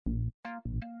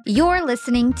You're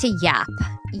listening to YAP,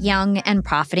 Young and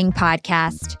Profiting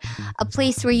Podcast, a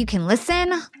place where you can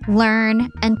listen, learn,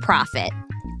 and profit.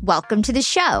 Welcome to the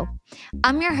show.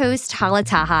 I'm your host, Hala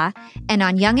Taha, and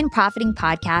on Young and Profiting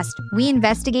Podcast, we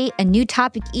investigate a new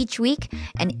topic each week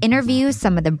and interview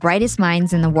some of the brightest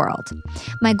minds in the world.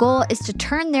 My goal is to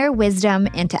turn their wisdom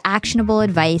into actionable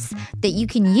advice that you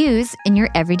can use in your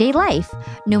everyday life,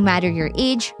 no matter your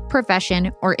age,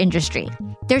 profession, or industry.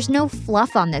 There's no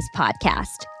fluff on this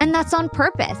podcast, and that's on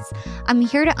purpose. I'm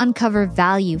here to uncover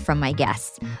value from my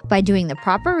guests by doing the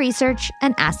proper research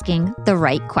and asking the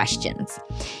right questions.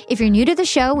 If you're new to the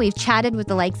show, we've chatted with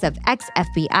the likes of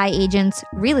ex-FBI agents,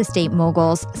 real estate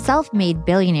moguls, self-made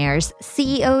billionaires,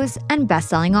 CEOs, and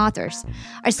best-selling authors.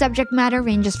 Our subject matter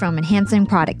ranges from enhancing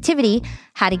productivity,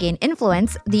 how to gain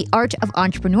influence, the art of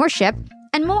entrepreneurship,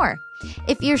 and more.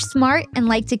 If you're smart and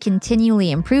like to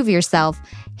continually improve yourself,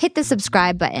 hit the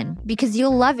subscribe button because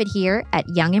you'll love it here at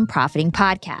Young and Profiting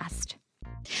Podcast.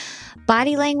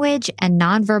 Body language and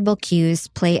nonverbal cues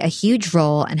play a huge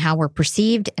role in how we're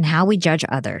perceived and how we judge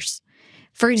others.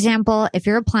 For example, if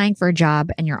you're applying for a job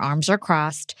and your arms are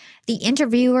crossed, the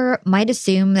interviewer might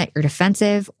assume that you're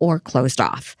defensive or closed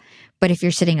off. But if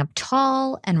you're sitting up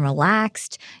tall and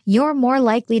relaxed, you're more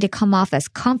likely to come off as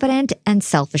confident and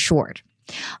self-assured.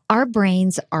 Our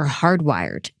brains are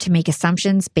hardwired to make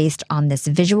assumptions based on this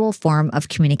visual form of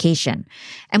communication,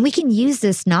 and we can use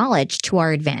this knowledge to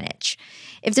our advantage.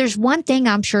 If there's one thing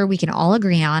I'm sure we can all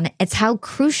agree on, it's how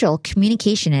crucial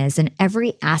communication is in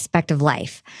every aspect of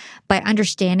life. By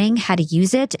understanding how to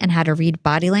use it and how to read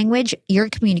body language, your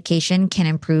communication can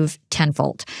improve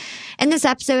tenfold. In this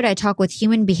episode, I talk with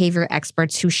human behavior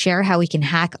experts who share how we can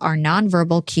hack our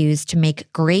nonverbal cues to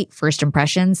make great first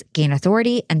impressions, gain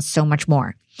authority, and so much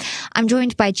more. I'm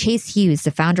joined by Chase Hughes,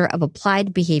 the founder of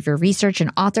Applied Behavior Research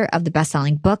and author of the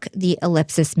best-selling book, The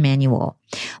Ellipsis Manual.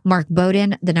 Mark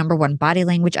Bowden, the #1 body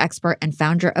language expert and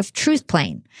founder of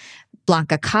Truthplane.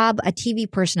 Blanca Cobb, a TV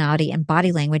personality and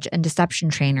body language and deception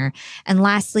trainer. And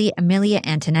lastly, Amelia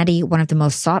Antonetti, one of the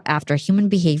most sought-after human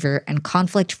behavior and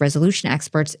conflict resolution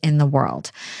experts in the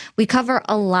world. We cover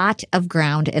a lot of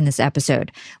ground in this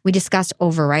episode. We discuss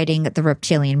overriding the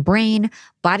reptilian brain,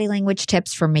 body language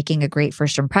tips for making a great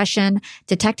first impression,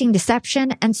 detecting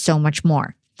deception, and so much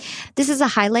more. This is a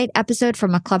highlight episode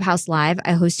from a Clubhouse Live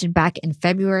I hosted back in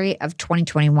February of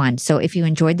 2021. So if you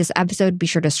enjoyed this episode, be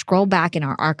sure to scroll back in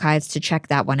our archives to check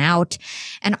that one out.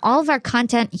 And all of our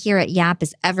content here at YAP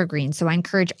is evergreen. So I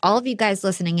encourage all of you guys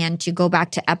listening in to go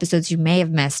back to episodes you may have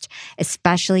missed,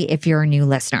 especially if you're a new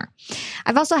listener.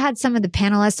 I've also had some of the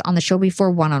panelists on the show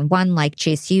before one-on-one, like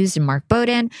Chase Hughes and Mark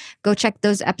Bowden. Go check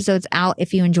those episodes out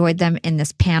if you enjoyed them in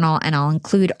this panel, and I'll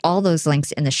include all those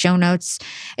links in the show notes.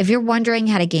 If you're wondering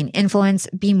how to gain influence,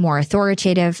 be more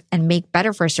authoritative, and make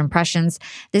better first impressions,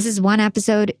 this is one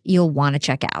episode you'll want to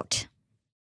check out.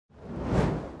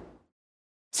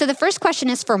 So the first question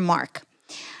is for Mark.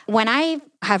 When I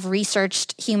have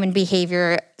researched human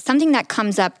behavior, something that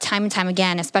comes up time and time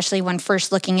again, especially when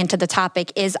first looking into the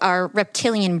topic, is our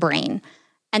reptilian brain.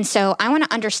 And so I want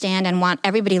to understand and want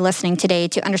everybody listening today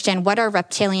to understand what our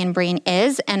reptilian brain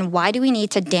is and why do we need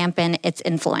to dampen its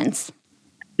influence?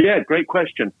 Yeah, great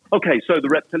question. Okay, so the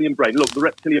reptilian brain. Look, the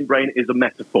reptilian brain is a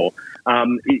metaphor.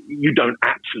 You don't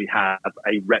actually have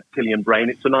a reptilian brain.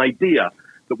 It's an idea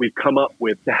that we've come up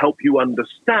with to help you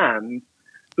understand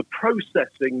the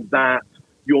processing that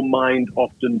your mind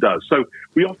often does. So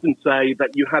we often say that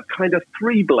you have kind of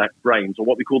three brains, or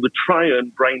what we call the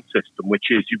triune brain system,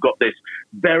 which is you've got this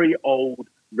very old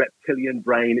reptilian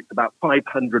brain. It's about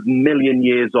 500 million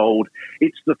years old.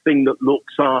 It's the thing that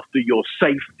looks after your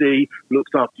safety,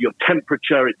 looks after your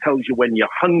temperature. It tells you when you're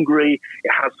hungry.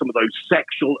 It has some of those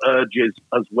sexual urges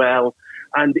as well.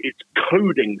 And its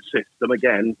coding system,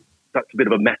 again, that's a bit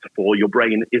of a metaphor. Your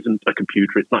brain isn't a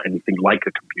computer. It's not anything like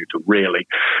a computer, really.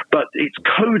 But its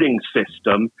coding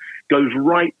system goes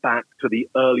right back to the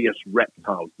earliest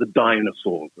reptiles, the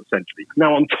dinosaurs, essentially.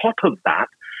 Now, on top of that,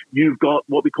 you've got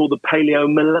what we call the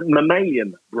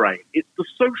paleo-mammalian brain. It's the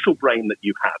social brain that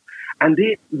you have. And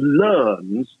it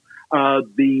learns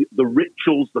the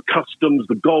rituals, the customs,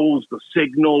 the goals, the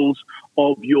signals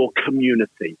of your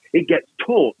community. It gets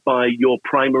taught by your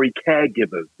primary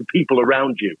caregivers, the people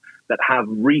around you that have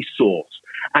resource.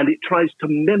 And it tries to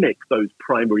mimic those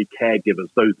primary caregivers,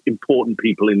 those important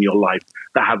people in your life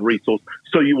that have resource,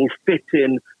 so you will fit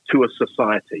in to a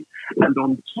society. And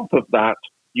on top of that,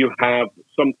 you have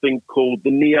something called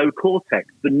the neocortex,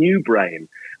 the new brain.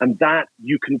 And that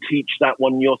you can teach that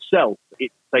one yourself.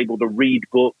 It's able to read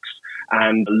books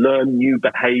and learn new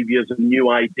behaviors and new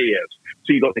ideas.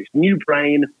 So you've got this new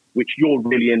brain which you're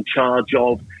really in charge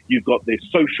of. You've got this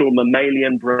social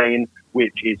mammalian brain,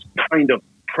 which is kind of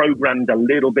programmed a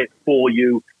little bit for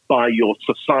you by your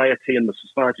society and the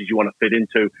societies you want to fit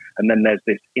into. And then there's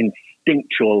this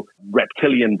instinctual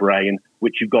reptilian brain,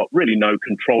 which you've got really no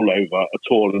control over at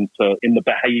all in the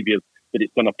behaviors that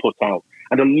it's going to put out.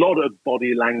 And a lot of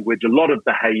body language, a lot of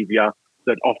behavior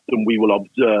that often we will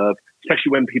observe,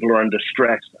 especially when people are under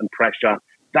stress and pressure,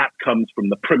 that comes from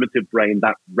the primitive brain,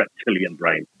 that reptilian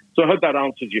brain. So I hope that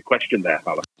answers your question there,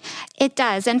 Hala. It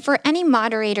does. And for any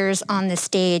moderators on the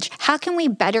stage, how can we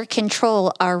better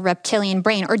control our reptilian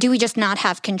brain, or do we just not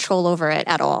have control over it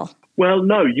at all? Well,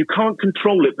 no, you can't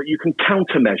control it, but you can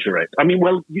countermeasure it. I mean,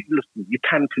 listen, you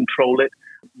can control it.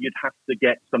 You'd have to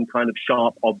get some kind of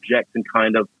sharp object and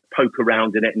kind of poke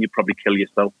around in it, and you'd probably kill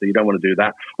yourself, so you don't want to do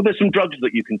that. Well, there's some drugs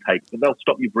that you can take, but they'll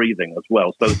stop you breathing as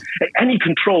well. So any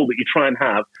control that you try and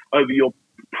have over your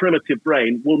primitive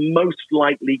brain will most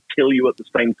likely kill you at the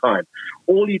same time.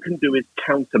 All you can do is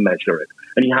countermeasure it,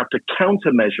 and you have to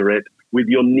countermeasure it with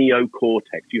your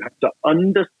neocortex. You have to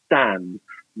understand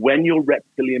when your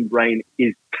reptilian brain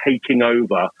is taking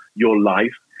over your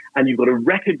life, and you've got to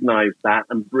recognize that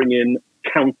and bring in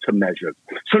countermeasures.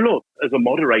 So look, as a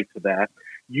moderator there,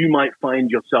 you might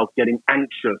find yourself getting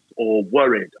anxious or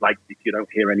worried, like if you don't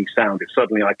hear any sound, if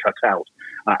suddenly I cut out,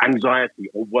 anxiety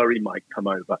or worry might come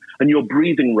over, and your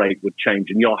breathing rate would change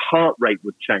and your heart rate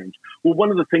would change. Well,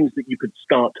 one of the things that you could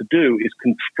start to do is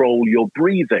control your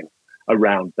breathing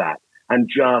around that and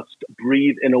just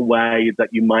breathe in a way that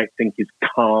you might think is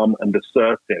calm and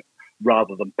assertive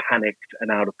rather than panicked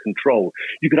and out of control.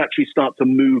 You could actually start to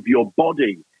move your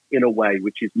body in a way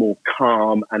which is more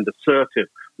calm and assertive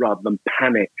rather than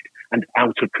panicked and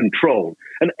out of control.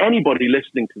 And anybody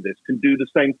listening to this can do the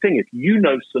same thing. If you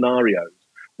know scenarios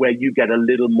where you get a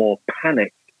little more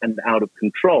panicked and out of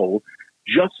control,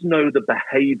 just know the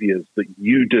behaviors that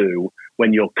you do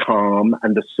when you're calm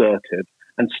and assertive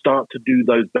and start to do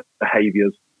those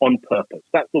behaviors on purpose.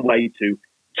 That's the way to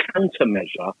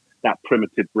countermeasure that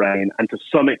primitive brain and to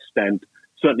some extent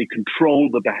certainly control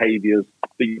the behaviors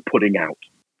that you're putting out.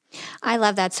 I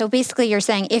love that. So basically you're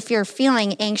saying if you're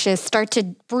feeling anxious, start to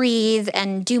breathe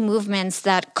and do movements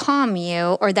that calm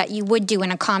you or that you would do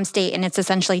in a calm state, and it's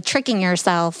essentially tricking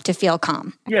yourself to feel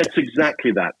calm. Yeah, it's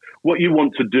exactly that. What you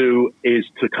want to do is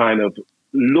to kind of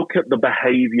look at the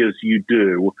behaviors you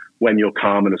do when you're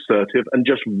calm and assertive and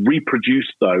just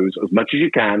reproduce those as much as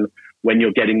you can when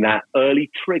you're getting that early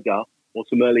trigger or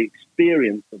some early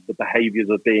experience of the behaviors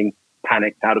of being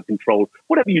panicked, out of control,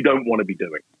 whatever you don't want to be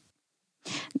doing.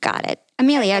 Got it.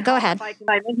 Amelia, go ahead. If I can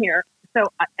dive in here. So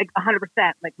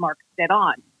 100%, like Mark said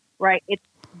on, right? It's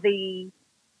the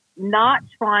not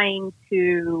trying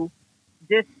to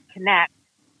disconnect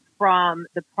from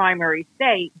the primary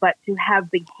state, but to have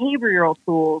behavioral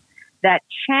tools that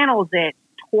channels it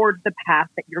towards the path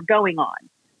that you're going on.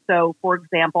 So, for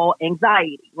example,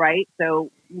 anxiety, right? So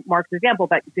Mark's example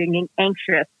about being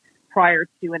anxious prior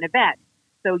to an event.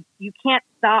 So you can't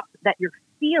stop that you're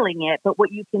feeling it, but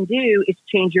what you can do is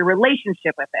change your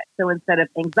relationship with it. So instead of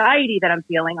anxiety that I'm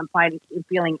feeling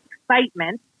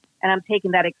excitement, and I'm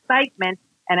taking that excitement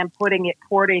and I'm putting it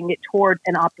towards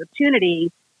an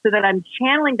opportunity so that I'm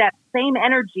channeling that same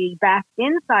energy back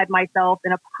inside myself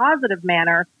in a positive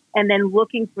manner and then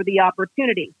looking for the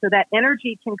opportunity. So that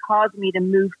energy can cause me to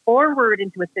move forward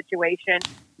into a situation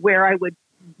where I would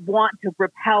want to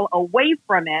repel away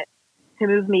from it to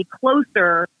move me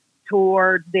closer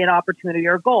towards an opportunity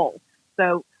or goal.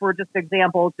 So for just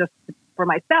example, just for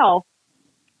myself,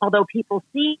 although people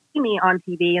see me on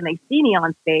TV and they see me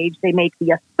on stage, they make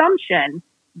the assumption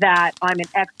that I'm an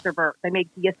extrovert. They make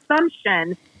the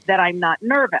assumption that I'm not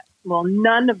nervous. Well,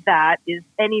 none of that is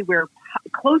anywhere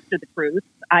close to the truth.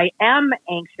 I am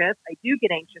anxious. I do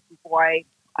get anxious before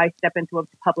I step into a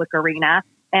public arena,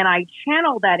 and I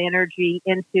channel that energy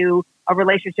into a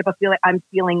relationship of I'm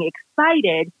feeling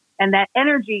excited. And that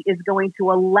energy is going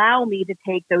to allow me to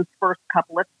take those first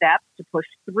couple of steps to push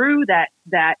through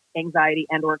that anxiety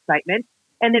and or excitement.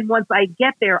 And then once I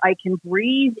get there, I can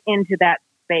breathe into that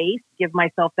space, give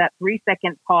myself that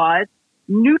 3-second pause,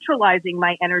 neutralizing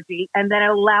my energy, and then it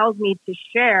allows me to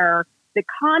share the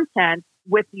content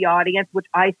with the audience, which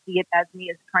I see it as me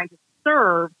as trying to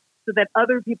serve so that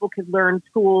other people can learn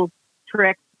tools,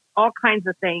 tricks, all kinds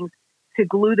of things to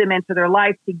glue them into their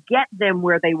life to get them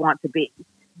where they want to be.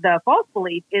 The false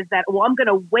belief is that, well, I'm going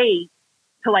to wait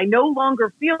till I no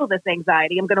longer feel this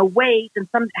anxiety. I'm going to wait and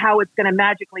somehow it's going to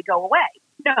magically go away.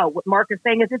 No, what Mark is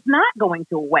saying is it's not going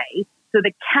to away. So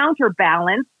the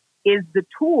counterbalance is the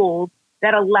tools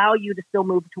that allow you to still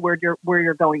move toward where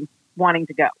you're going, wanting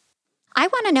to go. I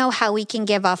want to know how we can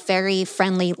give off very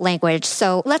friendly language.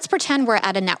 So let's pretend we're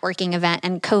at a networking event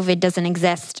and COVID doesn't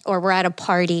exist, or we're at a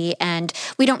party and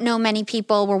we don't know many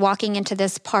people. We're walking into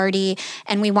this party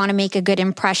and we want to make a good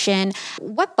impression.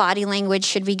 What body language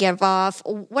should we give off?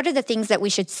 What are the things that we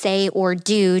should say or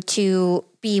do to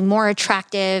be more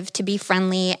attractive, to be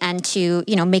friendly, and to,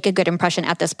 make a good impression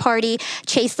at this party?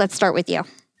 Chase, let's start with you.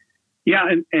 Yeah,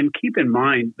 and keep in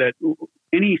mind that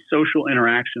any social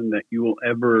interaction that you will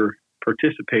ever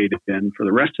participate in for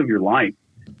the rest of your life,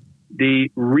 the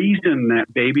reason that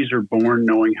babies are born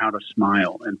knowing how to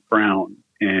smile and frown,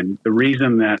 and the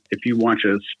reason that if you watch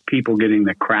people getting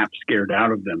the crap scared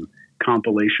out of them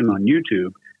compilation on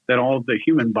YouTube, that all of the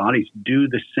human bodies do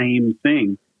the same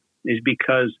thing, is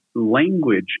because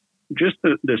language, just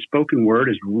the spoken word,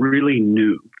 is really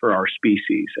new for our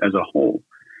species as a whole.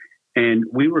 And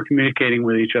we were communicating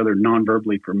with each other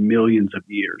non-verbally for millions of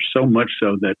years, so much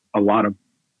so that a lot of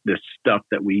this stuff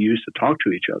that we use to talk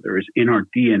to each other is in our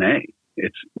DNA.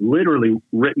 It's literally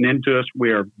written into us. We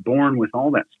are born with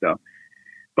all that stuff.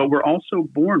 But we're also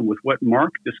born with what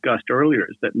Mark discussed earlier,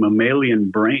 is that mammalian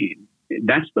brain.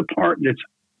 That's the part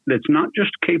that's not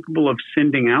just capable of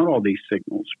sending out all these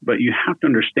signals, but you have to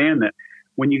understand that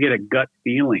when you get a gut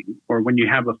feeling, or when you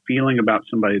have a feeling about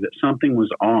somebody that something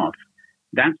was off,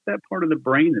 that's that part of the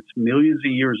brain that's millions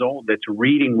of years old that's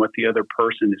reading what the other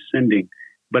person is sending,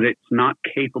 but it's not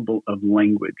capable of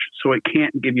language. So it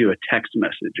can't give you a text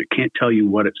message. It can't tell you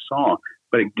what it saw,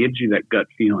 but it gives you that gut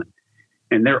feeling.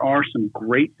 And there are some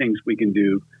great things we can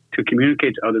do to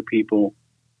communicate to other people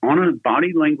on a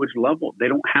body language level. They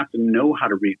don't have to know how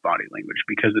to read body language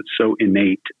because it's so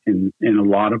innate in a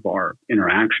lot of our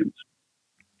interactions.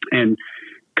 And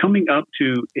coming up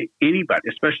to anybody,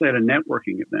 especially at a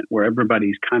networking event where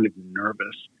everybody's kind of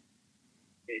nervous,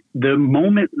 the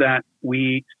moment that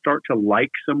we start to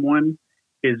like someone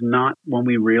is not when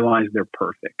we realize they're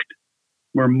perfect.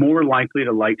 We're more likely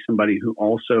to like somebody who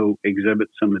also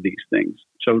exhibits some of these things.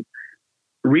 So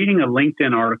reading a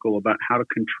LinkedIn article about how to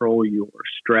control your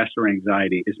stress or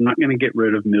anxiety is not going to get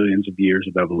rid of millions of years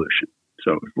of evolution.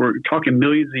 So if we're talking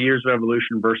millions of years of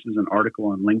evolution versus an article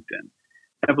on LinkedIn,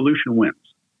 evolution wins.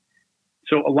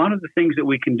 So a lot of the things that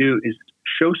we can do is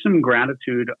show some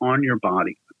gratitude on your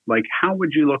body. Like, how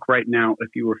would you look right now if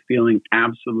you were feeling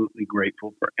absolutely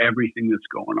grateful for everything that's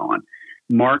going on?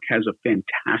 Mark has a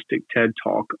fantastic TED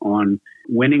Talk on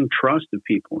winning trust of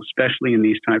people, especially in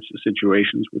these types of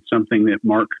situations, with something that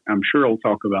Mark, I'm sure, will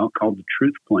talk about called the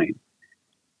truth plane.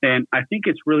 And I think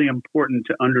it's really important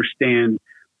to understand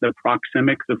the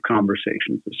proxemics of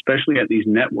conversations, especially at these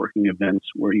networking events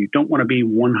where you don't want to be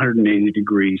 180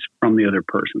 degrees from the other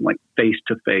person, like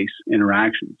face-to-face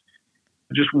interactions.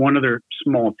 Just one other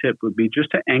small tip would be just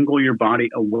to angle your body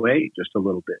away just a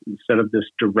little bit instead of this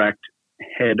direct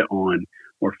head-on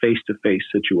or face-to-face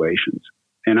situations.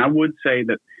 And I would say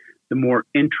that the more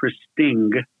interesting,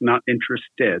 not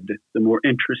interested, the more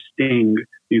interesting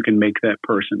you can make that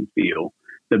person feel,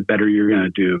 the better you're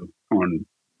going to do on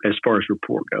as far as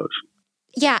rapport goes.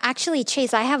 Yeah, actually,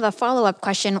 Chase, I have a follow-up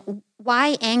question.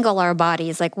 Why angle our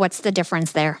bodies? Like, what's the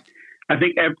difference there? I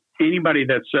think anybody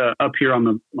that's up here on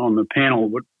the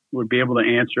panel would be able to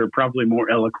answer probably more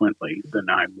eloquently than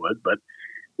I would. But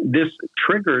this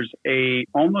triggers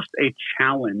almost a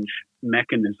challenge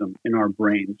mechanism in our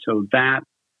brain. So that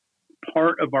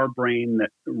part of our brain that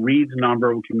reads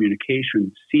nonverbal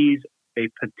communication sees a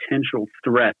potential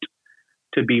threat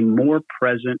to be more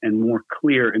present and more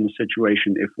clear in the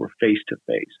situation if we're face to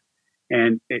face.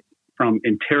 And from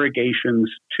interrogations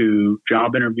to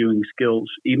job interviewing skills,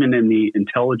 even in the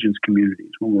intelligence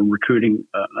communities, when we're recruiting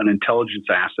an intelligence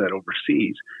asset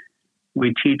overseas,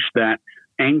 we teach that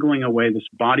angling away this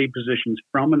body positions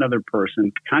from another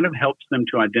person kind of helps them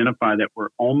to identify that we're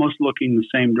almost looking the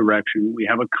same direction. We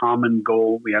have a common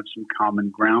goal. We have some common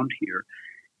ground here.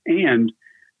 And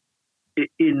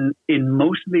in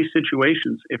most of these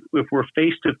situations, if we're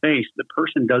face to face, the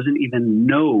person doesn't even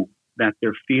know that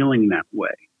they're feeling that way.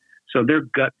 So their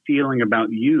gut feeling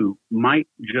about you might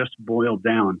just boil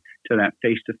down to that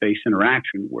face to face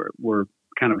interaction where we're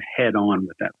kind of head on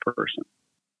with that person.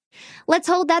 Let's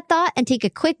hold that thought and take a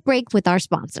quick break with our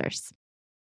sponsors.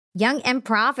 Young and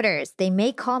Profiters, they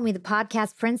may call me the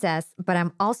podcast princess, but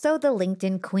I'm also the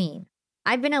LinkedIn queen.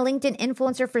 I've been a LinkedIn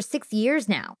influencer for 6 years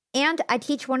now, and I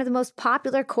teach one of the most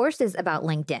popular courses about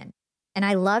LinkedIn. And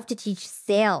I love to teach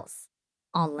sales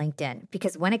on LinkedIn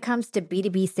because when it comes to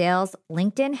B2B sales,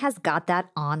 LinkedIn has got that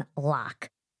on lock.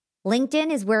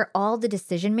 LinkedIn is where all the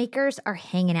decision makers are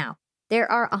hanging out. There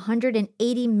are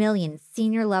 180 million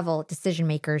senior level decision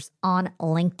makers on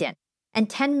LinkedIn and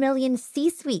 10 million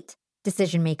C-suite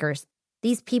decision makers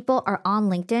These people are on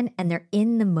LinkedIn and they're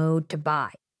in the mode to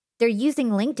buy. They're using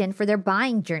LinkedIn for their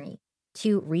buying journey,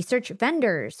 to research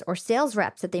vendors or sales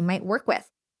reps that they might work with,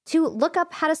 to look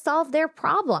up how to solve their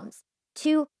problems,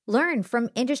 to learn from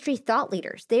industry thought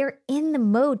leaders. They are in the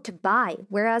mode to buy,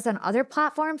 whereas on other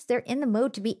platforms, they're in the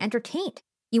mode to be entertained.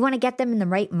 You want to get them in the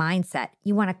right mindset.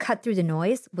 You want to cut through the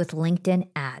noise with LinkedIn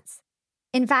ads.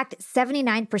 In fact,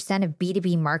 79% of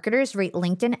B2B marketers rate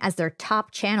LinkedIn as their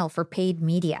top channel for paid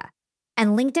media.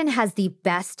 And LinkedIn has the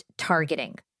best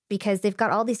targeting because they've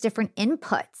got all these different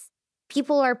inputs.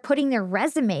 People are putting their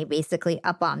resume basically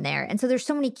up on there. And so there's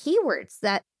so many keywords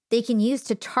that they can use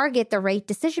to target the right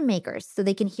decision makers so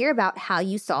they can hear about how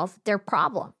you solve their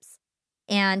problems.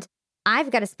 And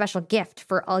I've got a special gift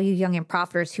for all you young and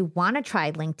profiters who want to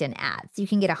try LinkedIn ads. You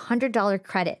can get a $100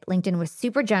 credit. LinkedIn was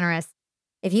super generous.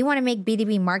 If you want to make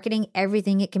B2B marketing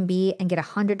everything it can be and get a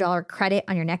 $100 credit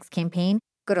on your next campaign,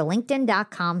 go to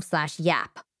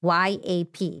linkedin.com/YAP,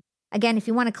 Y-A-P. Again, if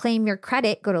you want to claim your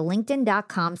credit, go to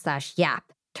linkedin.com/YAP.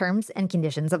 Terms and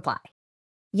conditions apply.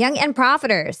 Young and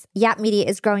profiters, Yap Media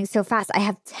is growing so fast. I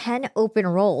have 10 open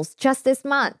roles just this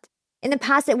month. In the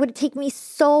past, it would take me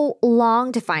so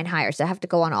long to find hires. I have to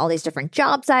go on all these different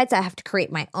job sites. I have to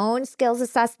create my own skills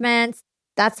assessments.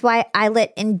 That's why I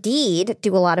let Indeed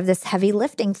do a lot of this heavy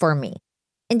lifting for me.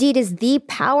 Indeed is the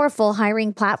powerful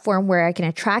hiring platform where I can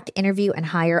attract, interview, and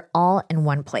hire all in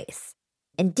one place.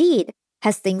 Indeed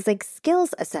has things like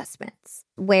skills assessments,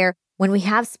 where when we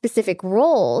have specific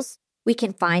roles, we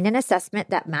can find an assessment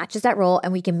that matches that role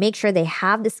and we can make sure they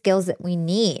have the skills that we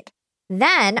need.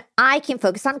 Then I can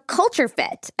focus on culture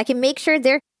fit. I can make sure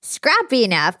they're scrappy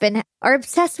enough and are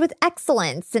obsessed with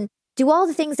excellence and do all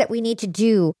the things that we need to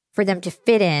do for them to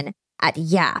fit in at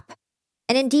Yap.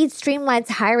 And Indeed streamlines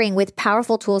hiring with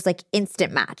powerful tools like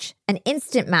Instant Match. An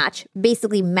Instant Match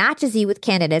basically matches you with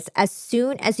candidates as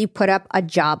soon as you put up a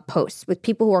job post with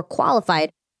people who are qualified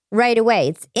right away.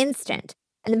 It's instant.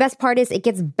 And the best part is it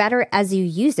gets better as you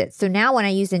use it. So now when I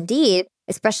use Indeed,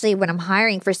 especially when I'm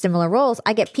hiring for similar roles,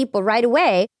 I get people right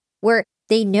away where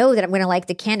they know that I'm going to like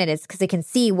the candidates because they can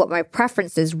see what my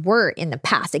preferences were in the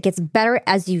past. It gets better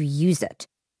as you use it.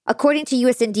 According to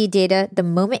US Indeed data, the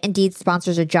moment Indeed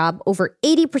sponsors a job, over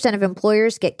 80% of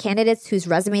employers get candidates whose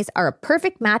resumes are a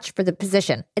perfect match for the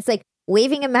position. It's like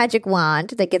waving a magic wand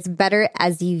that gets better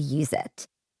as you use it.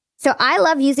 So I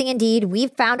love using Indeed.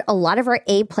 We've found a lot of our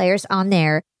A players on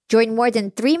there. Join more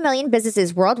than 3 million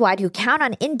businesses worldwide who count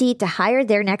on Indeed to hire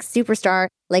their next superstar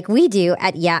like we do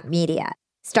at Yap Media.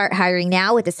 Start hiring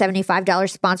now with a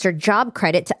 $75 sponsored job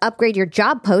credit to upgrade your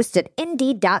job post at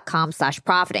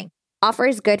Indeed.com/profiting. Offer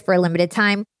is good for a limited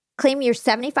time. Claim your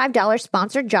 $75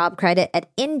 sponsored job credit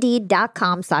at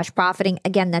Indeed.com/profiting.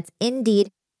 Again, that's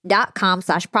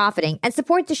Indeed.com/profiting. And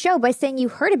support the show by saying you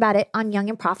heard about it on Young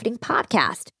and Profiting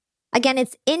Podcast. Again,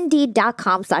 it's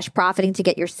Indeed.com/profiting to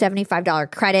get your $75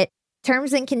 credit.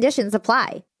 Terms and conditions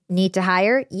apply. Need to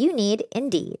hire? You need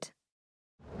Indeed.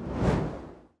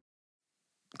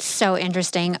 So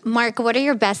interesting. Mark, what are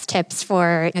your best tips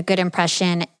for a good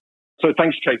impression? So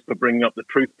thanks, Chase, for bringing up the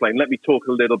truth plane. Let me talk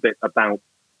a little bit about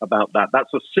that.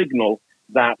 That's a signal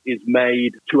that is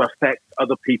made to affect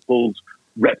other people's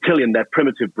reptilian, their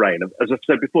primitive brain. As I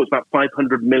said before, it's about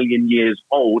 500 million years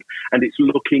old, and it's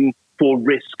looking for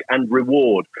risk and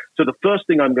reward. So the first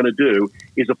thing I'm going to do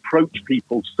is approach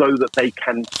people so that they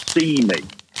can see me.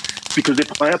 Because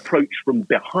if I approach from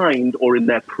behind or in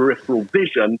their peripheral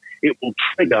vision, it will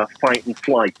trigger fight and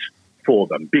flight for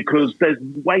them, because there's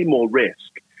way more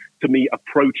risk to me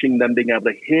approaching them, being able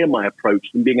to hear my approach,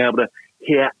 and being able to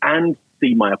hear and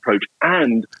see my approach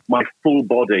and my full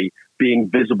body being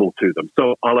visible to them.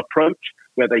 So I'll approach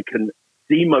where they can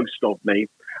see most of me,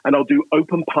 and I'll do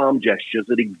open palm gestures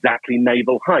at exactly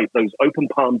navel height. Those open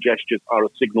palm gestures are a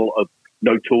signal of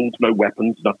no tools, no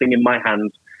weapons, nothing in my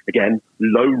hands. Again,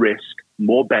 low risk,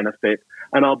 more benefit.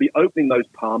 And I'll be opening those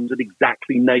palms at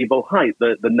exactly navel height.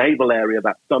 The navel area,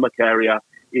 that stomach area,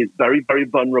 is very, very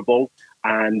vulnerable.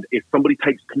 And if somebody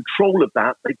takes control of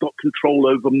that, they've got control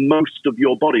over most of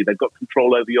your body. They've got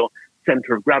control over your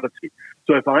center of gravity.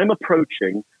 So if I'm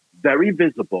approaching, very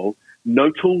visible, no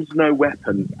tools, no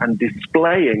weapons, and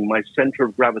displaying my center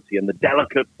of gravity and the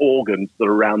delicate organs that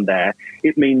are around there,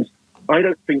 it means I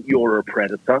don't think you're a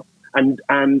predator. And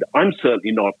I'm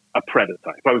certainly not a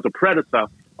predator. If I was a predator,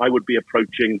 I would be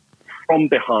approaching from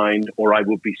behind, or I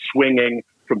would be swinging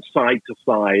from side to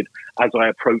side as I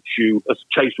approach you, as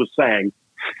Chase was saying,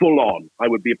 full on. I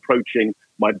would be approaching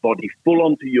my body full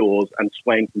onto yours and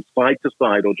swaying from side to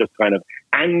side, or just kind of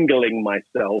angling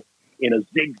myself in a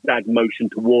zigzag motion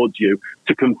towards you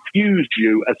to confuse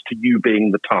you as to you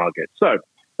being the target. So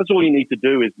That's all you need to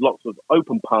do is lots of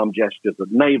open palm gestures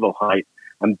at navel height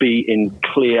and be in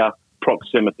clear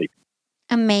proximity.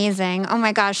 Amazing. Oh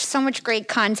my gosh, so much great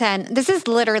content. This is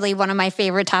literally one of my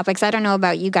favorite topics. I don't know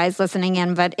about you guys listening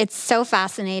in, but it's so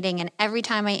fascinating. And every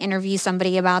time I interview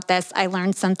somebody about this, I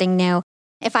learn something new.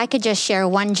 If I could just share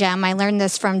one gem, I learned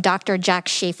this from Dr. Jack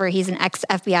Schaefer. He's an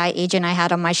ex-FBI agent I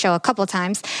had on my show a couple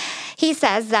times. He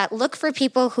says that look for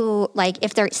people who, like,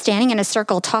 if they're standing in a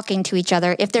circle talking to each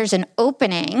other, if there's an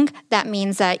opening, that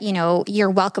means that, you know,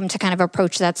 you're welcome to kind of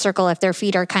approach that circle if their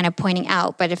feet are kind of pointing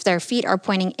out. But if their feet are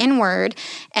pointing inward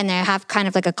and they have kind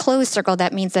of like a closed circle,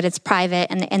 that means that it's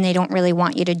private and they don't really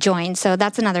want you to join. So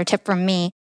that's another tip from me.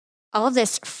 All of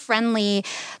this friendly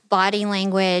body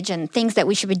language and things that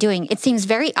we should be doing, it seems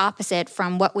very opposite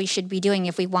from what we should be doing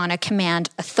if we want to command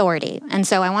authority. And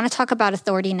so I want to talk about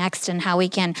authority next and how we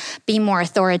can be more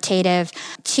authoritative.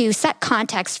 To set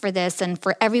context for this and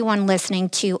for everyone listening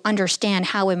to understand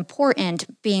how important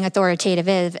being authoritative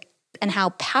is and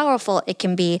how powerful it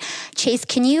can be. Chase,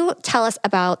 can you tell us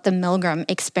about the Milgram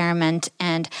experiment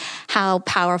and how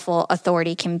powerful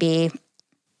authority can be?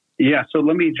 Yeah, so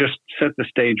let me just set the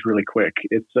stage really quick.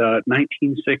 It's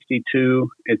 1962.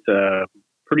 It's a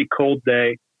pretty cold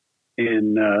day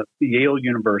in Yale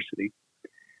University.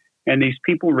 And these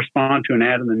people respond to an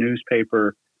ad in the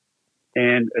newspaper,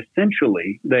 and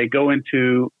essentially they go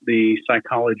into the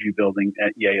psychology building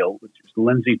at Yale, which is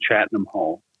Lindsay Chatnam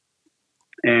Hall.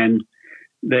 And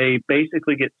they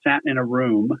basically get sat in a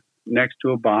room next to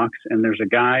a box, and there's a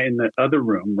guy in the other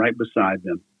room right beside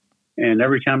them. And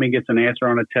every time he gets an answer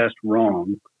on a test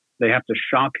wrong, they have to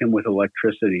shock him with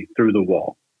electricity through the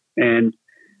wall. And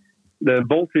the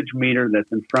voltage meter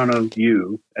that's in front of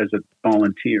you as a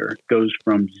volunteer goes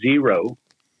from 0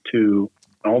 to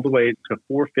all the way to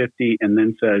 450 and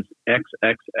then says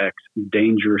XXX,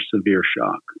 danger, severe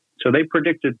shock. So they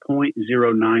predicted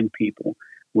 0.09 people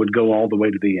would go all the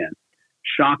way to the end,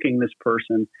 shocking this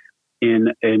person in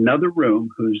another room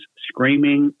who's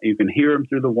screaming. You can hear him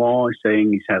through the wall. He's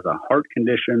saying he has a heart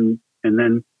condition and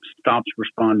then stops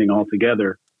responding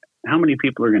altogether. How many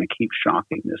people are going to keep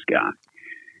shocking this guy?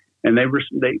 And they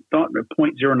thought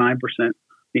 0.09%.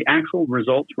 The actual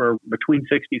results were between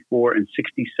 64 and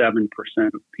 67%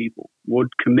 of people would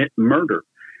commit murder.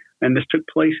 And this took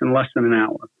place in less than an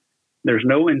hour. There's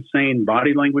no insane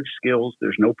body language skills.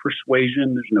 There's no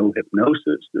persuasion. There's no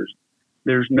hypnosis.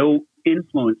 There's no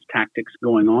influence tactics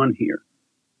going on here.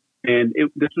 And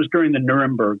this was during the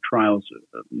Nuremberg trials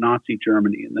of Nazi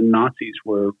Germany. And the Nazis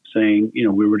were saying,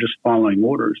 we were just following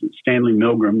orders. And Stanley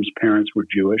Milgram's parents were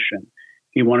Jewish, and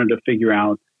he wanted to figure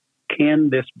out,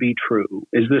 can this be true?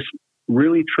 Is this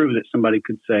really true that somebody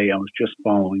could say, I was just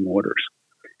following orders?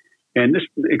 And this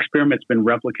experiment's been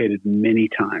replicated many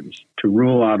times to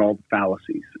rule out all the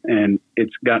fallacies. And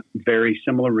it's got very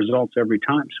similar results every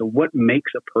time. So what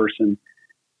makes a person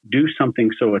do something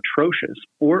so atrocious?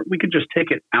 Or we could just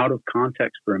take it out of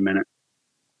context for a minute.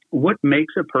 What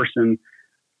makes a person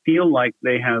feel like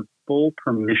they have full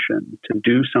permission to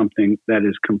do something that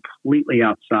is completely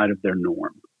outside of their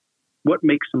norm? What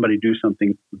makes somebody do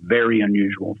something very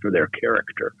unusual for their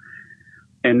character?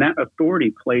 And that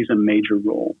authority plays a major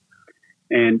role.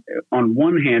 And on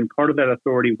one hand, part of that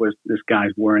authority was this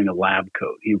guy's wearing a lab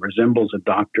coat. He resembles a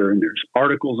doctor, and there's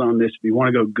articles on this. If you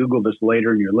want to go Google this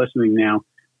later and you're listening now,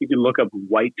 you can look up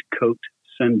white coat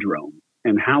syndrome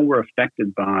and how we're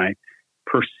affected by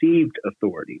perceived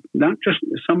authority. Not just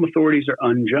some authorities are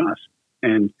unjust.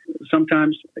 And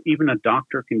sometimes even a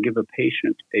doctor can give a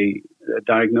patient a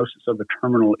diagnosis of a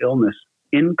terminal illness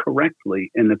incorrectly,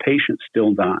 and the patient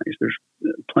still dies. There's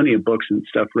plenty of books and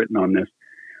stuff written on this.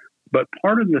 But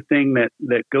part of the thing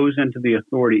that goes into the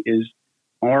authority is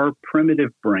our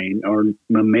primitive brain, our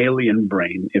mammalian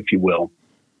brain, if you will,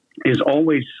 is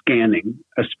always scanning,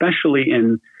 especially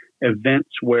in events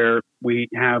where we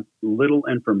have little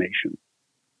information.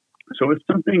 So if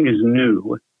something is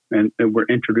new and we're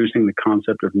introducing the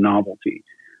concept of novelty,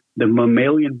 the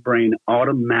mammalian brain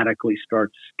automatically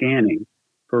starts scanning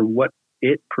for what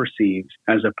it perceives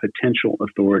as a potential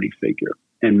authority figure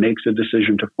and makes a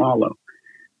decision to follow.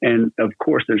 And of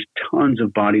course, there's tons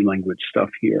of body language stuff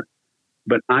here.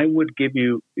 But I would give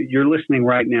you're listening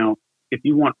right now, if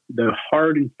you want the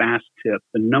hard and fast tip,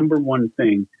 the number one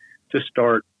thing to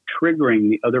start triggering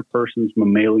the other person's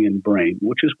mammalian brain,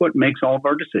 which is what makes all of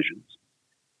our decisions.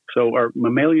 So our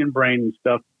mammalian brain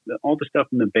stuff, all the stuff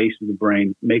in the base of the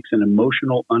brain makes an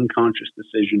emotional, unconscious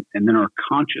decision, and then our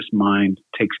conscious mind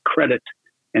takes credit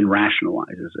and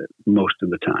rationalizes it most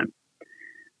of the time.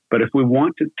 But if we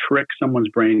want to trick someone's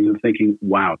brain into thinking,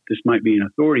 wow, this might be an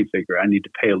authority figure, I need to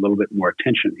pay a little bit more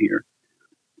attention here,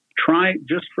 try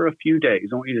just for a few days.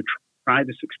 I want you to try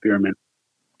this experiment.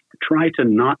 Try to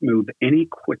not move any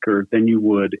quicker than you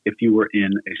would if you were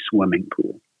in a swimming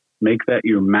pool. Make that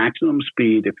your maximum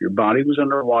speed. If your body was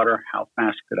underwater, how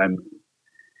fast could I move?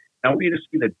 I want you to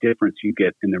see the difference you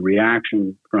get in the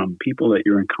reaction from people that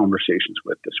you're in conversations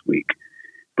with this week.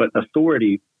 But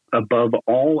authority, above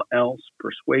all else,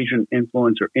 persuasion,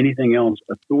 influence, or anything else,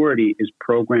 authority is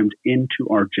programmed into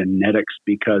our genetics,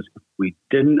 because if we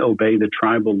didn't obey the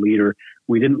tribal leader,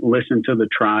 we didn't listen to the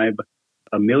tribe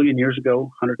 1,000,000 years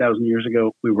ago, 100,000 years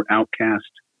ago, we were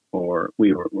outcast or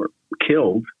we were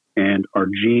killed, and our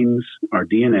genes, our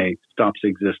DNA stops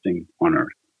existing on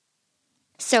Earth.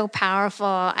 So powerful.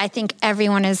 I think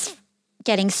everyone is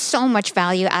getting so much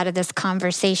value out of this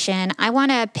conversation. I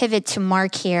want to pivot to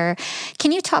Mark here.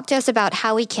 Can you talk to us about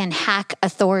how we can hack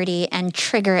authority and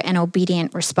trigger an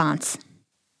obedient response?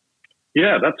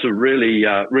 Yeah, that's a really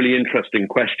interesting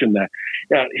question there.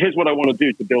 Here's what I want to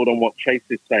do to build on what Chase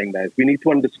is saying there. We need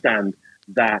to understand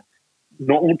that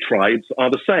not all tribes are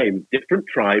the same. Different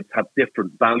tribes have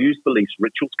different values, beliefs,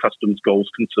 rituals, customs, goals,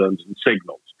 concerns, and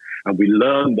signals. And we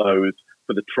learn those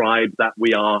for the tribe that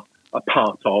we are a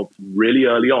part of really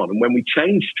early on. And when we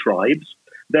change tribes,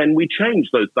 then we change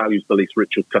those values, beliefs,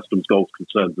 rituals, customs, goals,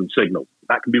 concerns, and signals.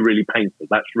 That can be really painful.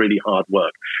 That's really hard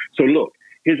work. So look,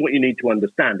 here's what you need to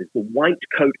understand is the white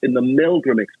coat in the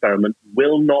Milgram experiment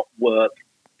will not work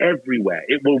everywhere.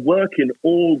 It will work in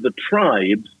all the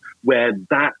tribes where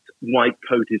that white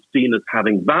coat is seen as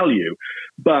having value.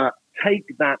 But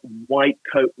take that white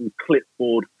coat and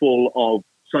clipboard full of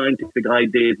scientific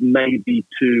ideas, maybe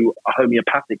to a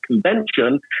homeopathic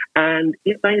convention, and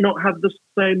it may not have the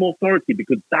same authority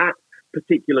because that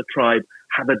particular tribe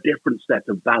have a different set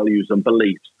of values and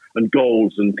beliefs and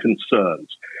goals and concerns.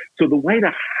 So the way to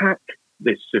hack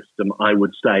this system, I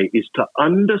would say, is to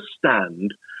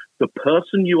understand the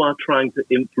person you are trying to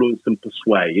influence and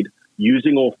persuade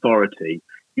using authority.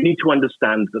 You need to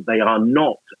understand that they are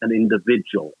not an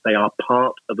individual. They are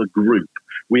part of a group.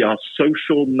 We are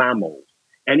social mammals.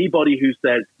 Anybody who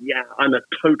says, yeah, I'm a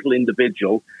total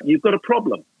individual, you've got a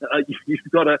problem. You've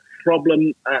got a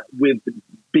problem with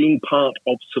being part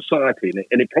of society,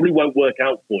 and it probably won't work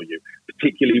out for you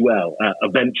particularly well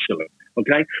eventually,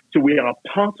 okay? So we are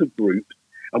part of groups,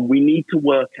 and we need to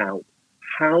work out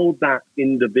how that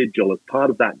individual, as part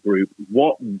of that group,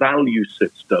 what value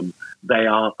system they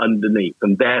are underneath,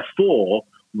 and therefore,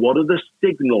 what are the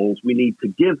signals we need to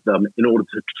give them in order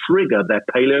to trigger their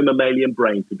paleomammalian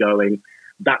brain to going,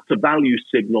 that's a value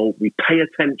signal, we pay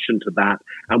attention to that,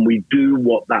 and we do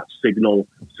what that signal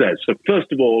says. So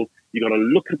first of all, you've got to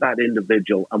look at that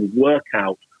individual and work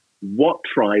out what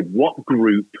tribe, what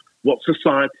group, what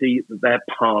society that they're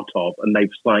part of and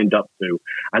they've signed up to,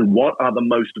 and what are the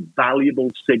most valuable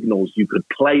signals you could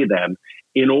play them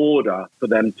in order for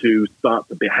them to start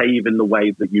to behave in the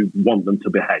way that you want them to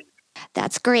behave.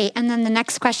 That's great. And then the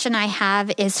next question I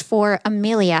have is for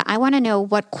Amelia. I want to know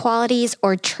what qualities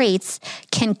or traits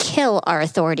can kill our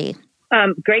authority.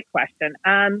 Great question.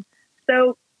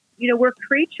 So, we're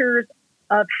creatures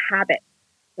of habit,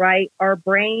 right? Our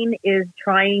brain is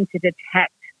trying to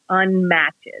detect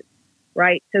unmatches,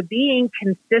 right? So being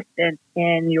consistent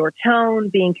in your tone,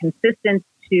 being consistent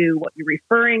to what you're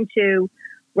referring to,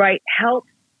 right, helps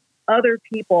other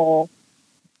people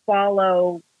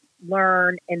follow,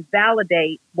 learn, and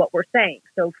validate what we're saying.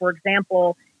 So, for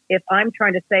example, if I'm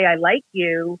trying to say I like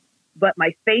you, but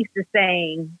my face is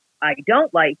saying I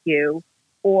don't like you,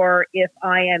 or if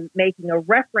I am making a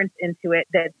reference into it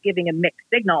that's giving a mixed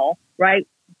signal, right?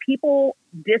 People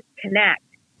disconnect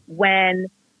when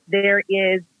there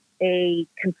is a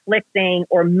conflicting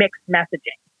or mixed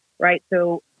messaging, right?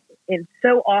 So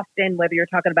often, whether you're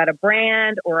talking about a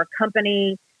brand or a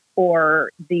company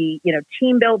or the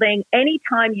team building,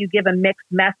 anytime you give a mixed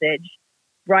message,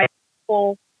 right,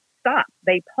 people stop,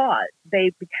 they pause,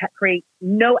 they create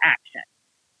no action.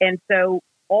 And so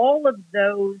all of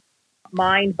those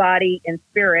mind, body, and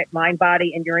spirit, mind,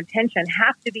 body, and your intention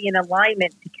have to be in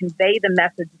alignment to convey the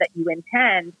message that you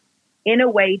intend in a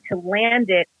way to land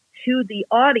it to the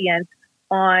audience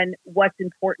on what's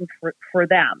important for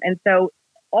them. And so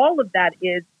all of that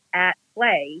is at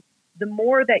play. The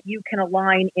more that you can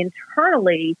align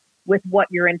internally with what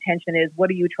your intention is, what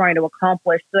are you trying to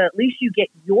accomplish, so at least you get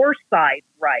your side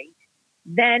right,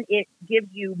 then it gives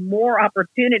you more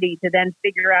opportunity to then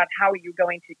figure out how you're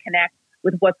going to connect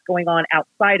with what's going on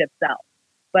outside of self.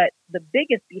 But the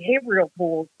biggest behavioral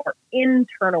tools are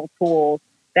internal tools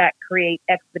that create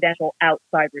exponential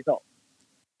outside results.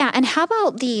 Yeah, and how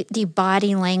about the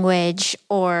body language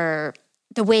or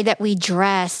the way that we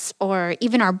dress or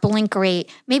even our blink rate.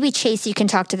 Maybe Chase, you can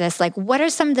talk to this. Like, what are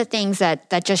some of the things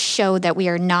that just show that we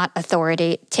are not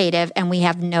authoritative and we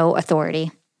have no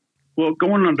authority? Well,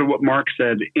 going on to what Mark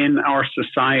said, in our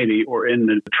society or in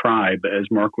the tribe, as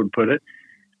Mark would put it,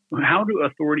 how do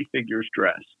authority figures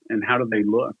dress and how do they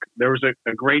look? There was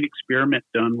a great experiment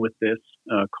done with this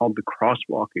called the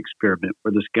crosswalk experiment,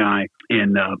 where this guy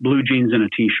in blue jeans and a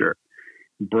T-shirt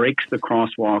breaks the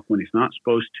crosswalk when he's not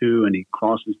supposed to, and he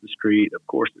crosses the street. Of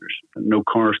course, there's no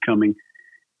cars coming.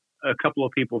 A couple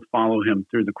of people follow him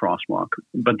through the crosswalk,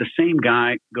 but the same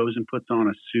guy goes and puts on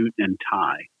a suit and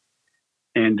tie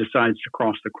and decides to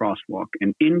cross the crosswalk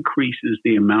and increases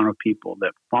the amount of people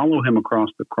that follow him across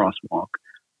the crosswalk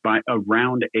by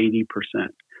around 80%.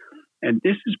 And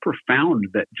this is profound,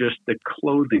 that just the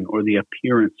clothing or the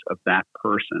appearance of that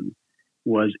person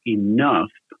was enough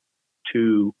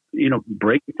to,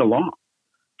 break the law.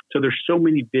 So there's so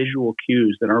many visual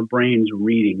cues that our brain's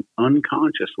reading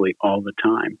unconsciously all the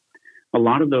time. A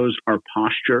lot of those are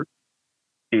posture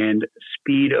and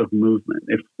speed of movement.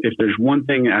 If there's one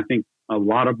thing I think a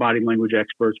lot of body language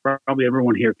experts, probably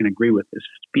everyone here can agree with this,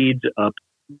 speeds up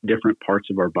different parts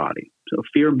of our body. So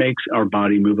fear makes our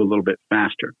body move a little bit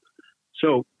faster.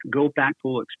 So go back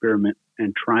to the experiment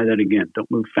and try that again.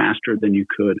 Don't move faster than you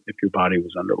could if your body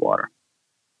was underwater.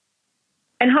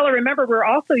 And Hala, remember, we're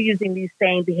also using these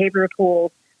same behavioral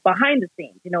tools behind the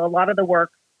scenes. A lot of the work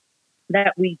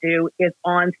that we do is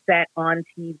on set, on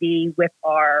TV with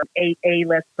our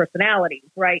A-list personalities,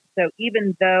 right? So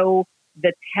even though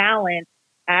the talent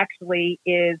actually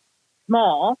is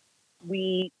small,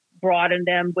 we broaden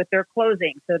them with their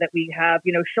clothing so that we have,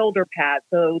 shoulder pads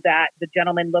so that the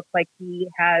gentleman looks like he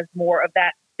has more of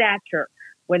that stature.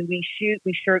 When we shoot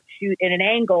in an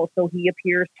angle so he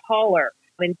appears taller.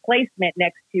 In placement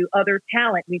next to other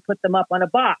talent, we put them up on a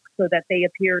box so that they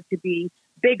appear to be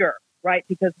bigger, right?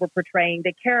 Because we're portraying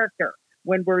the character.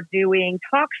 When we're doing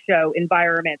talk show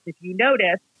environments, if you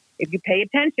pay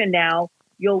attention now,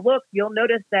 you'll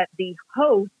notice that the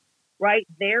host, right,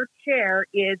 their chair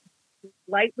is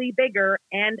slightly bigger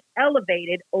and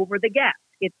elevated over the guest.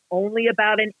 It's only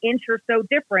about an inch or so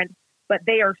different, but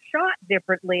they are shot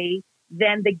differently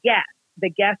than the guest. The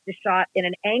guest is shot in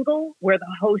an angle where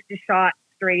the host is shot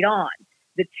straight on.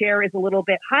 The chair is a little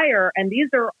bit higher, and these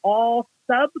are all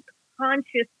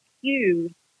subconscious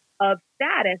cues of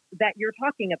status that you're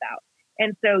talking about.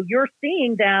 And so you're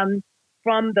seeing them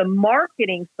from the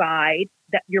marketing side,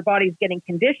 that your body's getting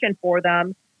conditioned for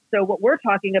them. So what we're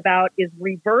talking about is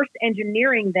reverse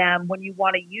engineering them when you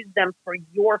want to use them for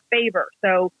your favor.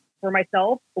 So for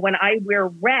myself, when I wear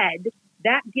red,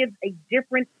 that gives a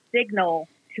different signal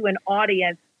to an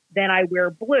audience than I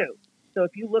wear blue. So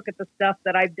if you look at the stuff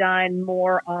that I've done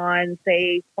more on,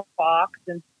 say, Fox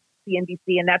and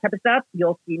CNBC and that type of stuff,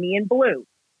 you'll see me in blue.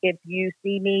 If you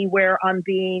see me where I'm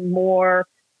being more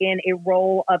in a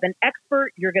role of an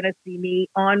expert, you're going to see me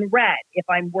on red. If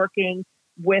I'm working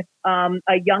with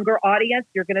a younger audience,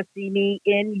 you're going to see me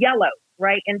in yellow,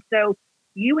 right? And so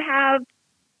you have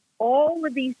all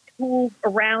of these tools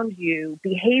around you,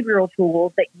 behavioral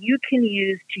tools that you can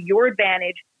use to your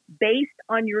advantage based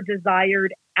on your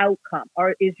desired outcome.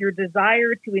 Or is your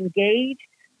desire to engage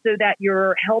so that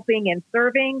you're helping and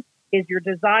serving? Is your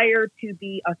desire to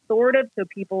be authoritative so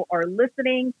people are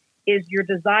listening? Is your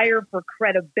desire for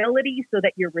credibility so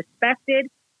that you're respected?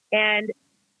 And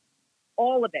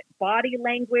all of it, body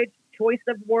language, choice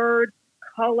of words,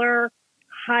 color,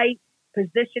 height,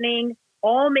 positioning,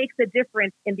 all makes a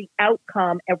difference in the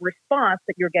outcome and response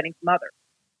that you're getting from others.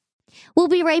 We'll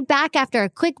be right back after a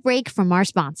quick break from our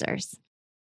sponsors.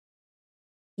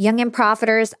 Young and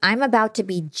Profiters, I'm about to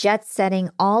be jet-setting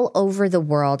all over the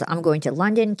world. I'm going to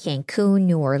London, Cancun,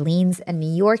 New Orleans, and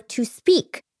New York to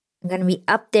speak. I'm going to be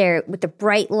up there with the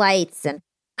bright lights, and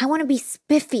I want to be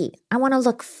spiffy. I want to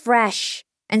look fresh.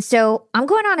 And so I'm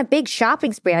going on a big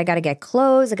shopping spree. I got to get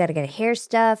clothes. I got to get hair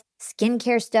stuff,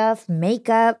 skincare stuff,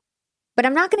 makeup. But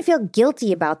I'm not going to feel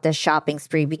guilty about this shopping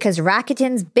spree because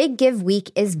Rakuten's Big Give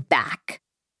Week is back.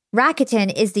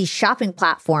 Rakuten is the shopping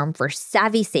platform for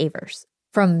savvy savers.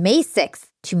 From May 6th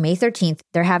to May 13th,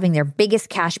 they're having their biggest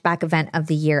cashback event of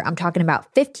the year. I'm talking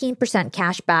about 15%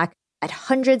 cashback at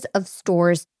hundreds of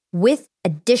stores with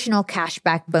additional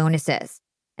cashback bonuses.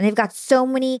 And they've got so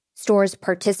many stores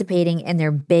participating in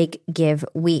their Big Give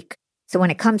Week. So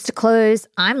when it comes to clothes,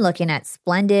 I'm looking at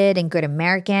Splendid and Good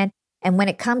American. And when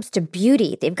it comes to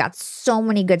beauty, they've got so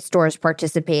many good stores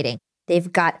participating.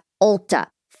 They've got Ulta,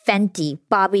 Fenty,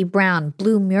 Bobbi Brown,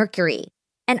 Blue Mercury,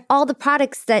 and all the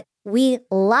products that we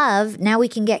love. Now we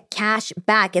can get cash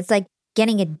back. It's like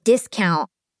getting a discount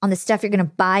on the stuff you're going to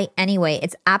buy anyway.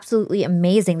 It's absolutely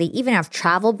amazing. They even have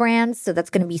travel brands, so that's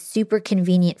going to be super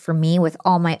convenient for me with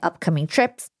all my upcoming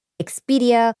trips.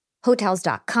 Expedia,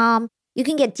 Hotels.com. You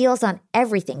can get deals on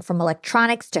everything from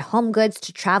electronics to home goods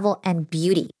to travel and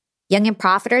beauty. Young and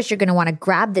Profiters, you're going to want to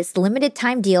grab this limited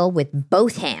time deal with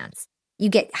both hands. You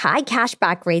get high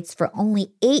cashback rates for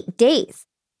only 8 days.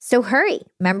 So hurry.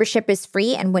 Membership is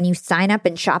free, and when you sign up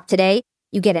and shop today,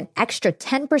 you get an extra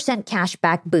 10%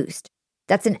 cashback boost.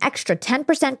 That's an extra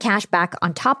 10% cash back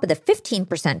on top of the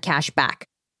 15% cash back.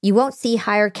 You won't see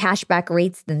higher cashback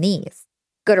rates than these.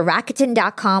 Go to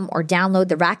Rakuten.com or download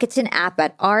the Rakuten app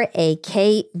at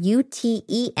RAKUTEN.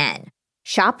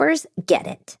 Shoppers get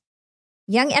it.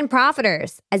 Young and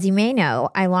Profiters, as you may know,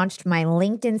 I launched my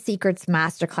LinkedIn Secrets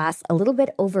Masterclass a little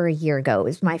bit over a year ago. It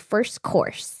was my first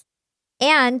course.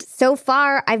 And so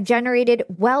far, I've generated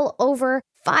well over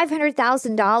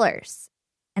 $500,000.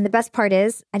 And the best part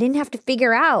is, I didn't have to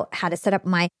figure out how to set up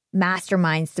my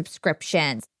mastermind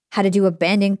subscriptions, how to do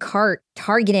abandoned cart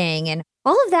targeting, and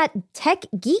all of that tech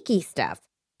geeky stuff.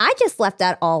 I just left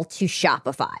that all to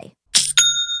Shopify.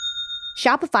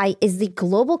 Shopify is the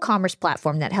global commerce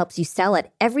platform that helps you sell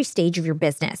at every stage of your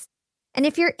business. And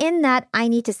if you're in that I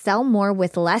need to sell more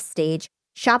with less stage,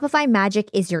 Shopify Magic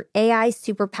is your AI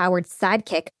superpowered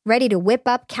sidekick ready to whip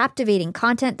up captivating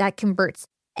content that converts.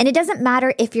 And it doesn't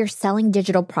matter if you're selling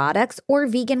digital products or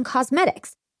vegan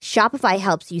cosmetics. Shopify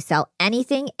helps you sell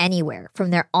anything, anywhere,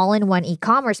 from their all-in-one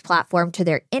e-commerce platform to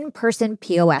their in-person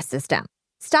POS system.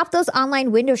 Stop those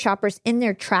online window shoppers in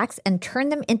their tracks and turn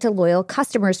them into loyal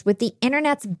customers with the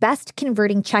internet's best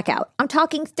converting checkout. I'm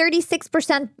talking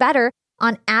 36% better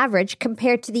on average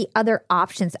compared to the other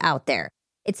options out there.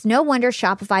 It's no wonder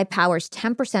Shopify powers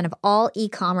 10% of all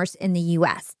e-commerce in the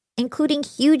US, including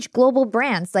huge global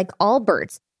brands like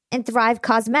Allbirds and Thrive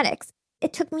Cosmetics.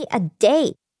 It took me a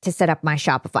day to set up my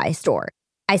Shopify store.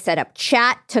 I set up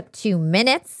chat, took 2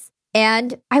 minutes,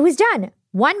 and I was done.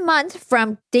 1 month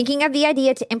from thinking of the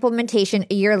idea to implementation,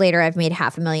 a year later, I've made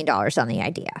 $500,000 on the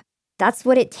idea. That's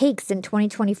what it takes in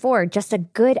 2024, just a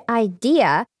good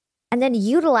idea, and then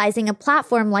utilizing a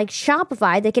platform like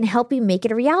Shopify that can help you make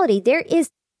it a reality. There is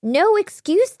no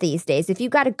excuse these days. If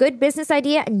you've got a good business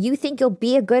idea and you think you'll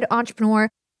be a good entrepreneur,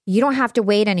 you don't have to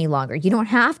wait any longer. You don't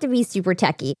have to be super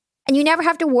techie, and you never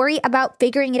have to worry about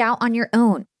figuring it out on your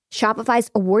own.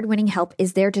 Shopify's award-winning help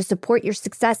is there to support your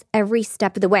success every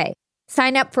step of the way.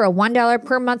 Sign up for a $1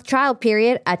 per month trial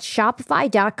period at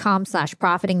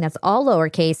shopify.com/profiting. That's all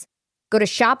lowercase. Go to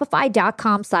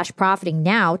shopify.com/profiting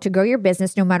now to grow your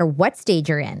business no matter what stage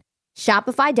you're in.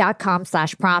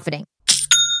 Shopify.com/profiting.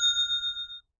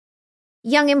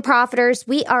 Young and Profiters,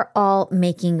 we are all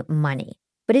making money.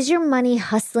 But is your money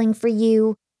hustling for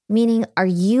you? Meaning, are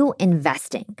you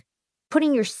investing?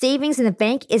 Putting your savings in the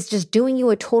bank is just doing you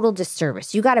a total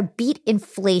disservice. You got to beat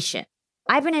inflation.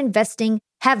 I've been investing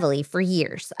heavily for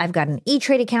years. I've got an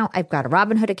E-Trade account. I've got a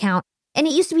Robinhood account. And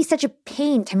it used to be such a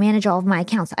pain to manage all of my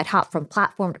accounts. I'd hop from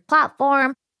platform to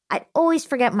platform. I'd always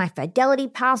forget my Fidelity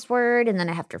password, and then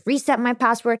I have to reset my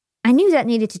password. I knew that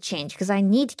needed to change because I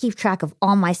need to keep track of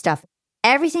all my stuff.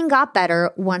 Everything got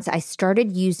better once I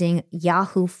started using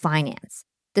Yahoo Finance,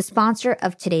 the sponsor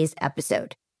of today's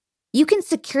episode. You can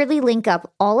securely link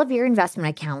up all of your investment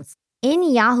accounts in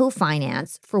Yahoo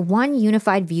Finance for one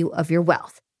unified view of your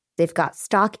wealth. They've got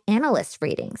stock analyst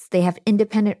ratings. They have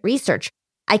independent research.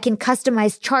 I can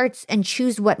customize charts and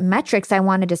choose what metrics I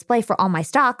want to display for all my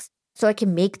stocks so I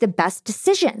can make the best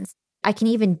decisions. I can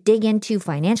even dig into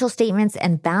financial statements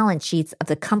and balance sheets of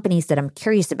the companies that I'm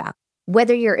curious about.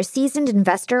 Whether you're a seasoned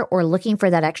investor or looking for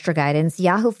that extra guidance,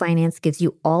 Yahoo Finance gives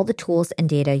you all the tools and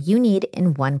data you need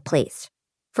in one place.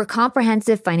 For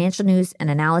comprehensive financial news and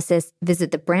analysis,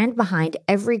 visit the brand behind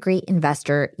every great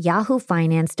investor,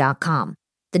 yahoofinance.com,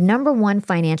 the #1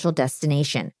 financial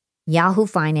destination,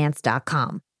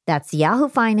 yahoofinance.com. That's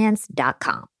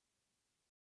yahoofinance.com.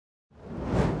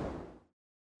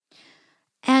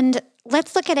 And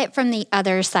let's look at it from the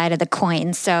other side of the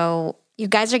coin. So you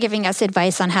guys are giving us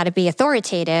advice on how to be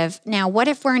authoritative. Now, what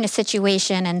if we're in a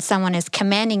situation and someone is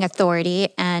commanding authority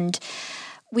and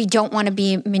we don't want to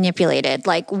be manipulated?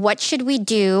 Like, what should we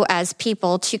do as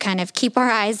people to kind of keep our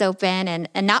eyes open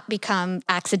and not become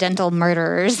accidental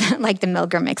murderers like the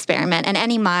Milgram experiment? And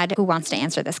any mod who wants to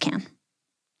answer this can.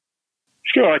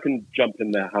 Sure, I can jump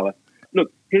in there, Hala.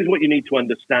 Look, here's what you need to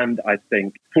understand, I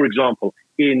think. For example,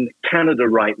 in Canada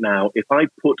right now, if I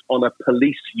put on a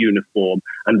police uniform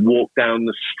and walk down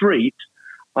the street,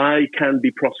 I can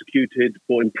be prosecuted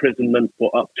for imprisonment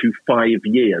for up to 5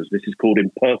 years. This is called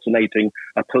impersonating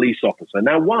a police officer.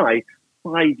 Now, why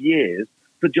 5 years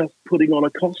for just putting on a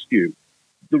costume?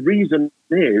 the reason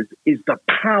is the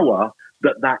power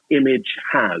that image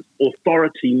has.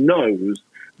 Authority knows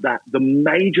that the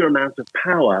major amount of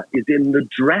power is in the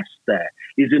dress there,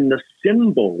 is in the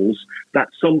symbols that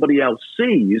somebody else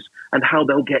sees and how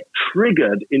they'll get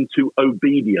triggered into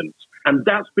obedience. And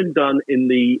that's been done in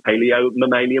the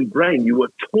paleo-mammalian brain. You were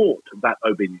taught that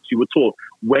obedience. You were taught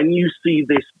when you see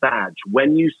this badge,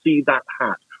 when you see that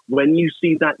hat, when you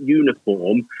see that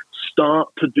uniform, start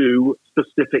to do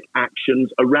specific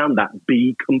actions around that.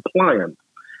 Be compliant.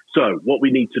 So what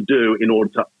we need to do in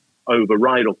order to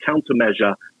override or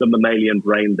countermeasure the mammalian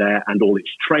brain there and all its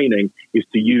training is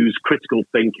to use critical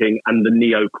thinking and the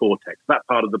neocortex. That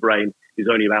part of the brain is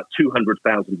only about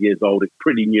 200,000 years old. It's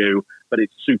pretty new, but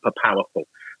it's super powerful.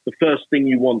 The first thing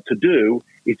you want to do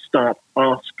is start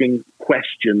asking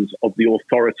questions of the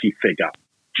authority figure.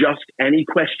 Just any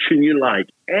question you like,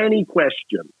 any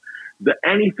question,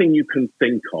 anything you can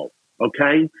think of,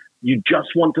 okay? You just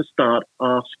want to start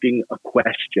asking a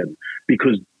question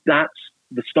because that's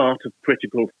the start of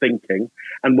critical thinking.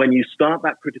 And when you start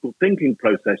that critical thinking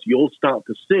process, you'll start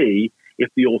to see if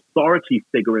the authority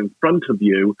figure in front of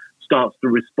you starts to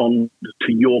respond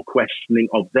to your questioning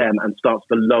of them and starts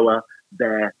to lower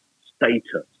their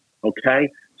status, okay?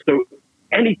 So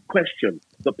any question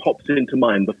that pops into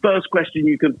mind, the first question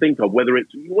you can think of, whether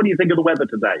it's, what do you think of the weather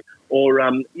today? Or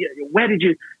where did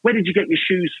you get your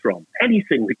shoes from?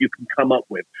 Anything that you can come up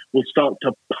with will start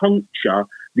to puncture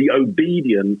the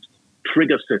obedience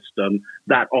trigger system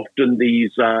that often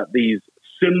these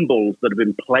symbols that have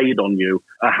been played on you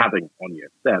are having on you.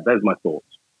 There's my thoughts.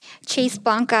 Chase,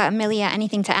 Blanca, Amelia,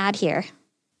 anything to add here?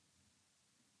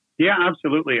 Yeah,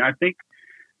 absolutely. I think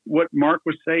what Mark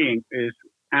was saying is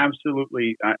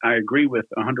absolutely, I agree with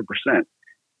 100%.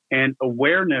 And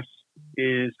awareness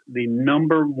is the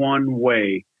number one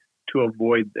way to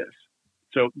avoid this.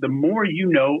 So the more you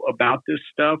know about this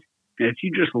stuff, if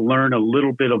you just learn a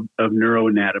little bit of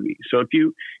neuroanatomy. So if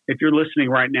you're listening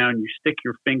right now and you stick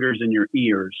your fingers in your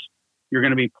ears, you're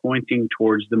going to be pointing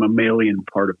towards the mammalian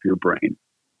part of your brain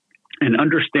and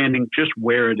understanding just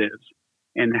where it is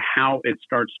and how it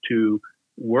starts to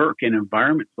work in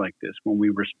environments like this when we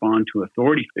respond to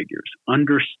authority figures,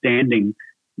 understanding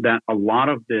that a lot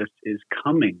of this is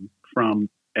coming from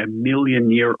a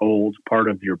 1,000,000-year-old part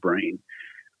of your brain.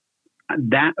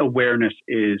 That awareness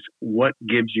is what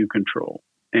gives you control.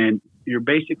 And you're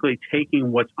basically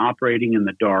taking what's operating in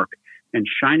the dark and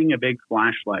shining a big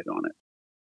flashlight on it.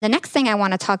 The next thing I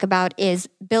want to talk about is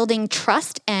building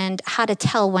trust and how to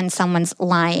tell when someone's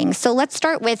lying. So let's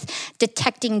start with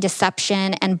detecting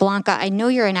deception. And Blanca, I know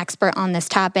you're an expert on this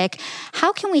topic.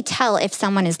 How can we tell if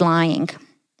someone is lying?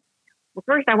 Well,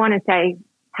 first I want to say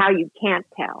how you can't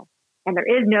tell. And there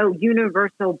is no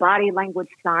universal body language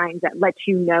signs that let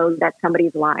you know that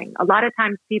somebody's lying. A lot of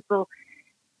times people,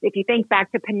 if you think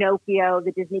back to Pinocchio,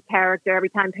 the Disney character, every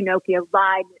time Pinocchio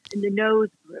lied, the nose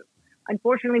grew.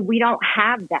 Unfortunately, we don't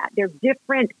have that. There's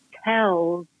different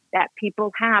tells that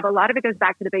people have. A lot of it goes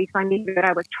back to the baseline behavior that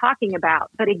I was talking about.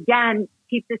 But again,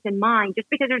 keep this in mind. Just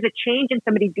because there's a change in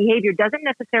somebody's behavior doesn't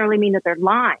necessarily mean that they're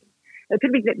lying. It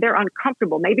could be that they're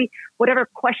uncomfortable. Maybe whatever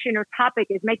question or topic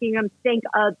is making them think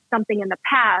of something in the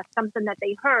past, something that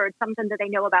they heard, something that they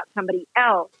know about somebody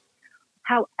else.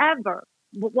 However,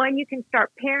 when you can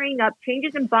start pairing up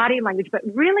changes in body language, but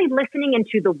really listening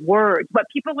into the words, what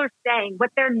people are saying, what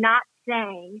they're not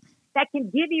saying, that can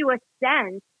give you a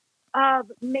sense of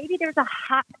maybe there's a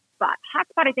hot spot. Hot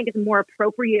spot, I think, is a more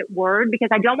appropriate word because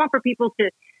I don't want for people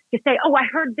to say, oh, I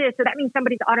heard this, so that means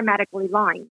somebody's automatically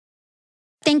lying.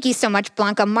 Thank you so much,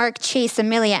 Blanca. Mark, Chase,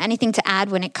 Amelia, anything to add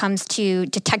when it comes to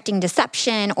detecting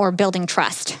deception or building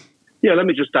trust? Yeah, let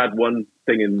me just add one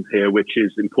thing in here, which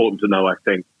is important to know, I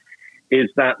think, is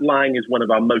that lying is one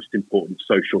of our most important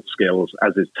social skills,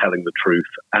 as is telling the truth.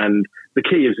 And the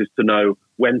key is to know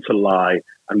when to lie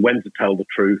and when to tell the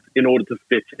truth in order to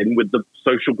fit in with the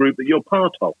social group that you're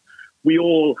part of. We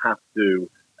all have to,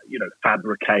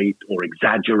 fabricate or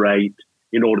exaggerate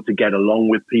in order to get along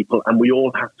with people. And we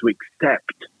all have to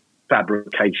accept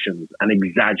fabrications and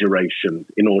exaggerations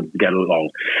in order to get along.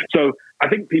 So I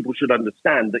think people should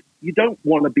understand that you don't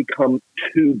want to become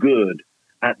too good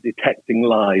at detecting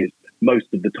lies most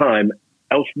of the time,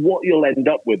 else what you'll end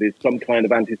up with is some kind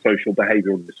of antisocial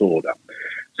behavioral disorder.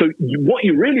 So what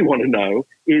you really want to know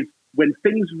is when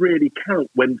things really count,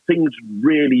 when things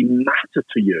really matter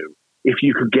to you, if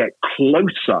you could get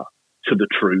closer to the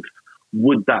truth,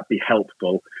 would that be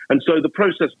helpful? And so the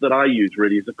process that I use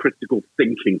really is a critical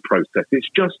thinking process. It's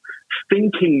just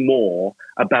thinking more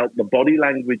about the body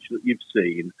language that you've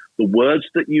seen, the words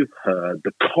that you've heard,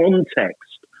 the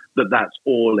context that that's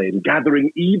all in,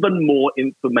 gathering even more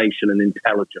information and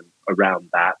intelligence around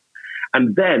that,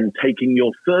 and then taking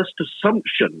your first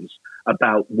assumptions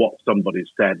about what somebody's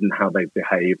said and how they've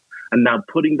behaved, and now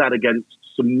putting that against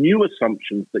some new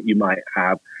assumptions that you might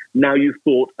have. Now you've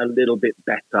thought a little bit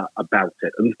better about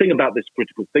it. And the thing about this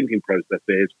critical thinking process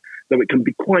is that it can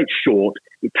be quite short.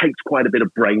 It takes quite a bit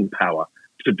of brain power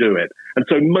to do it. And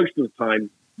so most of the time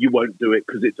you won't do it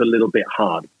because it's a little bit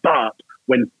hard. But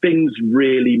when things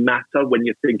really matter, when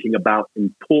you're thinking about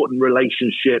important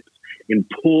relationships,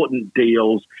 important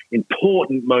deals,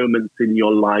 important moments in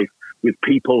your life with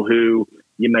people who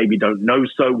you maybe don't know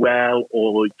so well,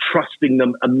 or trusting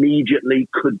them immediately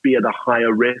could be at a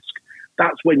higher risk,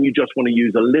 that's when you just want to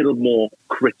use a little more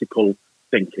critical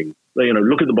thinking.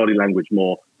 Look at the body language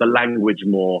more, the language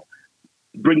more,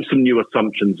 bring some new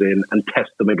assumptions in and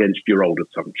test them against your old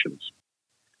assumptions.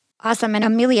 Awesome. And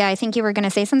Amelia, I think you were going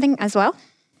to say something as well?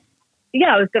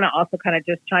 Yeah, I was going to also kind of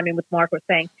just chime in with Mark was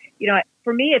saying,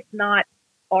 for me, it's not,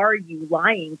 are you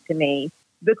lying to me?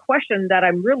 The question that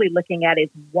I'm really looking at is,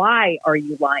 why are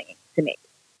you lying to me?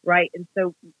 Right. And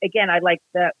so, again, I like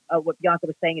what Bianca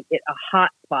was saying, a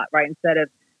hot spot, right? Instead of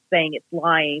saying it's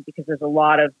lying, because there's a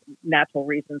lot of natural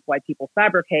reasons why people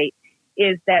fabricate,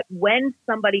 is that when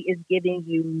somebody is giving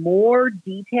you more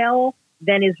detail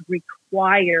than is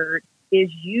required is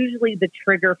usually the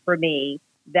trigger for me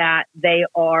that they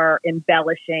are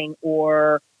embellishing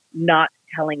or not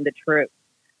telling the truth.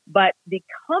 But the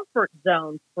comfort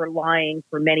zone for lying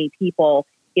for many people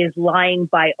is lying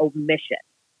by omission,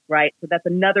 right? So that's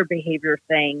another behavior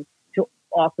thing to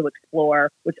also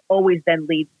explore, which always then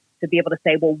leads to be able to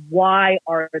say, well, why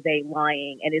are they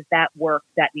lying? And is that work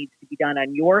that needs to be done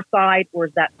on your side, or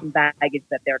is that some baggage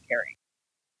that they're carrying?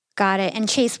 Got it. And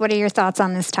Chase, what are your thoughts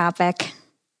on this topic?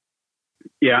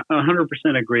 Yeah, 100%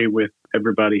 agree with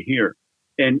everybody here.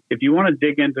 And if you want to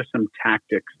dig into some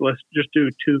tactics, let's just do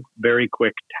 2 very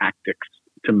quick tactics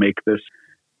to make this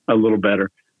a little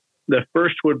better. The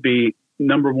first would be,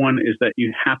 number 1 is that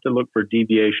you have to look for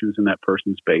deviations in that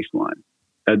person's baseline.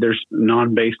 There's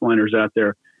non-baseliners out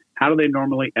there. How do they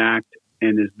normally act?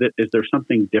 And is there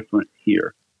something different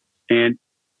here? And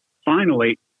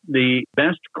finally, the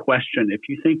best question, if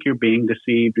you think you're being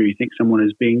deceived or you think someone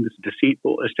is being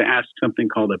deceitful, is to ask something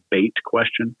called a bait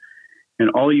question. And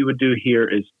all you would do here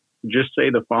is just say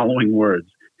the following words: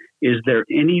 is there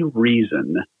any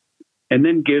reason? And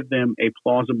then give them a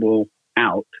plausible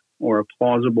out or a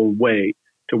plausible way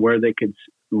to where they could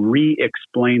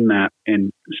re-explain that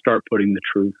and start putting the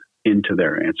truth into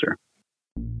their answer.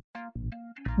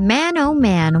 Man, oh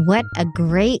man, what a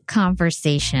great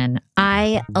conversation.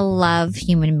 I love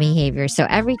human behavior. So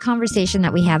every conversation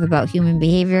that we have about human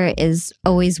behavior is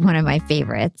always one of my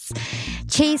favorites.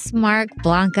 Chase, Mark,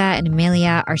 Blanca, and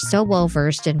Amelia are so well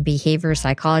versed in behavior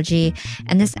psychology,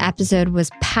 and this episode was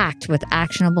packed with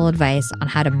actionable advice on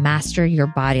how to master your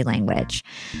body language.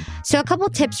 So a couple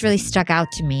tips really stuck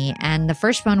out to me, and the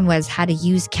first one was how to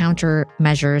use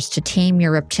countermeasures to tame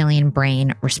your reptilian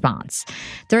brain response.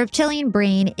 The reptilian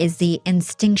brain is the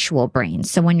instinctual brain.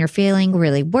 So when you're feeling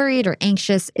really worried or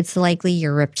anxious, it's likely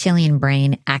your reptilian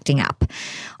brain acting up.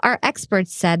 Our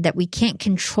experts said that we can't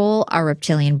control our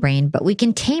reptilian brain, but we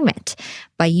can tame it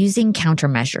by using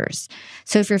countermeasures.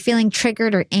 So if you're feeling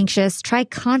triggered or anxious, try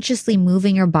consciously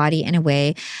moving your body in a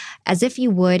way as if you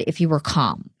would if you were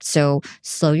calm. So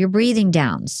slow your breathing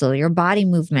down, slow your body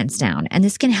movements down, and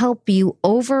this can help you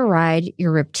override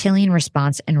your reptilian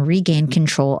response and regain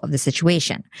control of the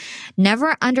situation.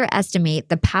 Never underestimate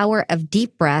the power of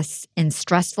deep breaths in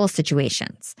stressful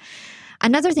situations.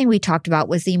 Another thing we talked about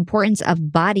was the importance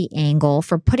of body angle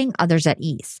for putting others at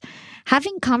ease.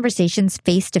 Having conversations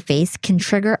face-to-face can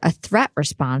trigger a threat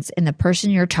response in the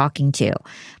person you're talking to.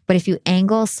 But if you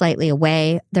angle slightly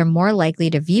away, they're more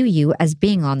likely to view you as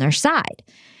being on their side.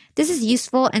 This is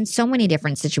useful in so many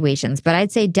different situations, but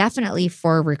I'd say definitely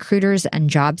for recruiters and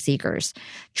job seekers.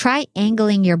 Try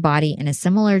angling your body in a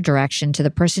similar direction to the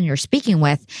person you're speaking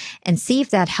with and see if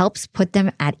that helps put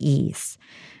them at ease.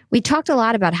 We talked a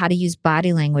lot about how to use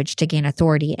body language to gain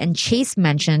authority, and Chase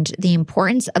mentioned the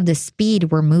importance of the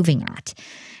speed we're moving at.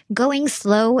 Going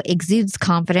slow exudes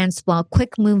confidence, while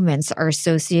quick movements are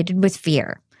associated with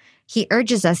fear. He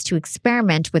urges us to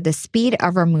experiment with the speed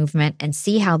of our movement and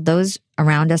see how those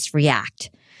around us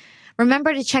react.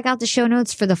 Remember to check out the show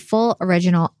notes for the full,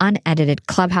 original, unedited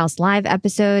Clubhouse Live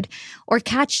episode, or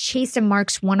catch Chase and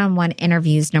Mark's one-on-one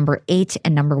interviews number 8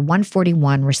 and number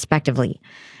 141, respectively.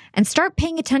 And start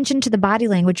paying attention to the body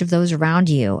language of those around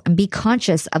you and be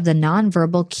conscious of the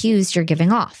nonverbal cues you're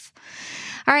giving off.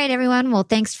 All right, everyone. Well,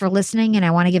 thanks for listening. And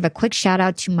I want to give a quick shout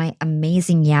out to my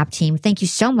amazing Yap team. Thank you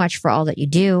so much for all that you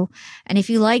do. And if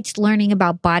you liked learning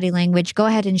about body language, go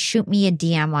ahead and shoot me a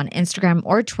DM on Instagram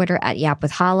or Twitter at Yap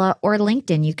with Hala, or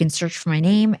LinkedIn. You can search for my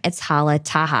name. It's Hala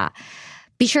Taha.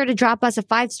 Be sure to drop us a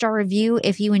 5-star review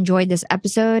if you enjoyed this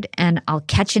episode, and I'll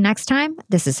catch you next time.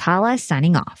 This is Hala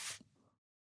signing off.